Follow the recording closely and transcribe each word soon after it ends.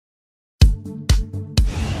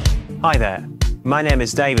Hi there, my name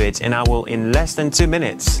is David and I will in less than 2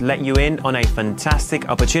 minutes let you in on a fantastic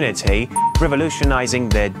opportunity revolutionizing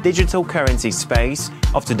the digital currency space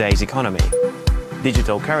of today's economy.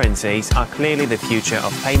 Digital currencies are clearly the future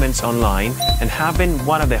of payments online and have been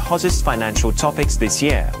one of the hottest financial topics this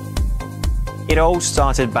year. It all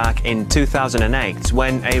started back in 2008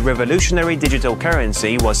 when a revolutionary digital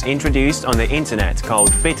currency was introduced on the internet called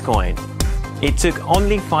Bitcoin. It took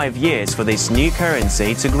only 5 years for this new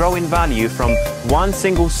currency to grow in value from 1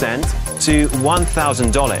 single cent to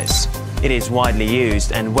 $1,000. It is widely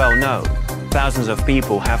used and well known. Thousands of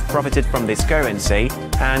people have profited from this currency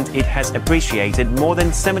and it has appreciated more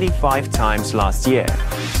than 75 times last year.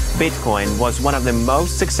 Bitcoin was one of the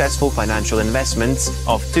most successful financial investments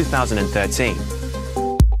of 2013.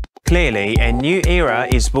 Clearly, a new era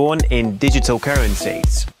is born in digital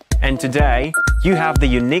currencies. And today, you have the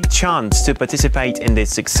unique chance to participate in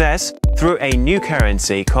this success through a new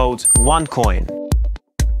currency called OneCoin.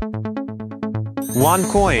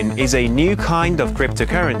 OneCoin is a new kind of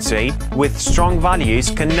cryptocurrency with strong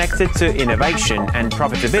values connected to innovation and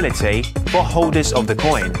profitability for holders of the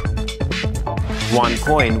coin.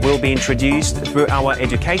 OneCoin will be introduced through our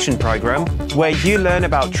education program where you learn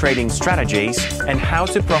about trading strategies and how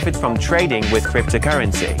to profit from trading with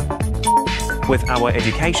cryptocurrency. With our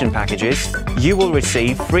education packages, you will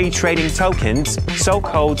receive free trading tokens,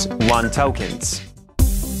 so-called One Tokens.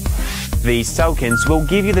 These tokens will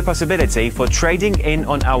give you the possibility for trading in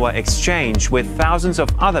on our exchange with thousands of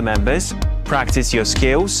other members, practice your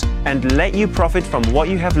skills, and let you profit from what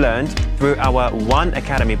you have learned through our One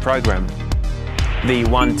Academy program. The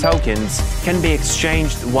One Tokens can be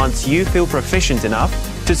exchanged once you feel proficient enough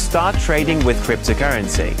to start trading with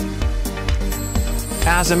cryptocurrency.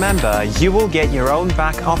 As a member, you will get your own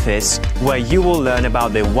back office where you will learn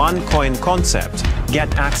about the OneCoin concept,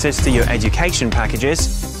 get access to your education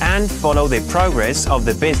packages, and follow the progress of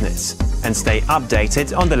the business, and stay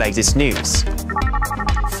updated on the latest news.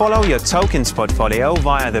 Follow your tokens portfolio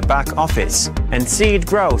via the back office and see it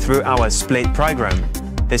grow through our split program.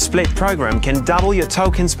 The split program can double your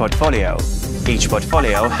tokens portfolio. Each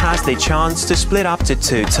portfolio has the chance to split up to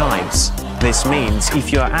 2 times. This means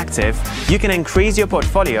if you are active, you can increase your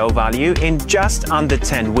portfolio value in just under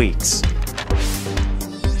 10 weeks.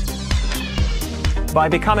 By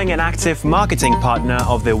becoming an active marketing partner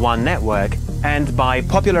of the One Network and by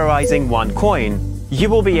popularizing OneCoin, you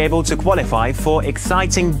will be able to qualify for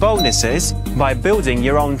exciting bonuses by building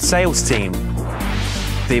your own sales team.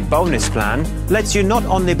 The bonus plan lets you not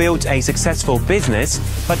only build a successful business,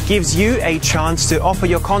 but gives you a chance to offer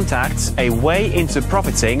your contacts a way into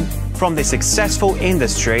profiting from the successful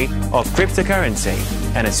industry of cryptocurrency,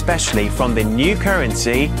 and especially from the new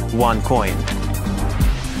currency, OneCoin.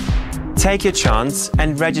 Take your chance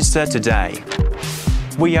and register today.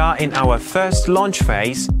 We are in our first launch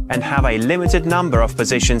phase and have a limited number of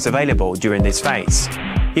positions available during this phase.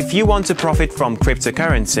 If you want to profit from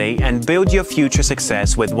cryptocurrency and build your future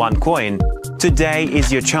success with OneCoin, today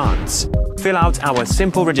is your chance. Fill out our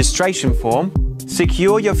simple registration form,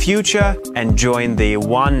 secure your future, and join the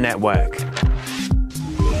One Network.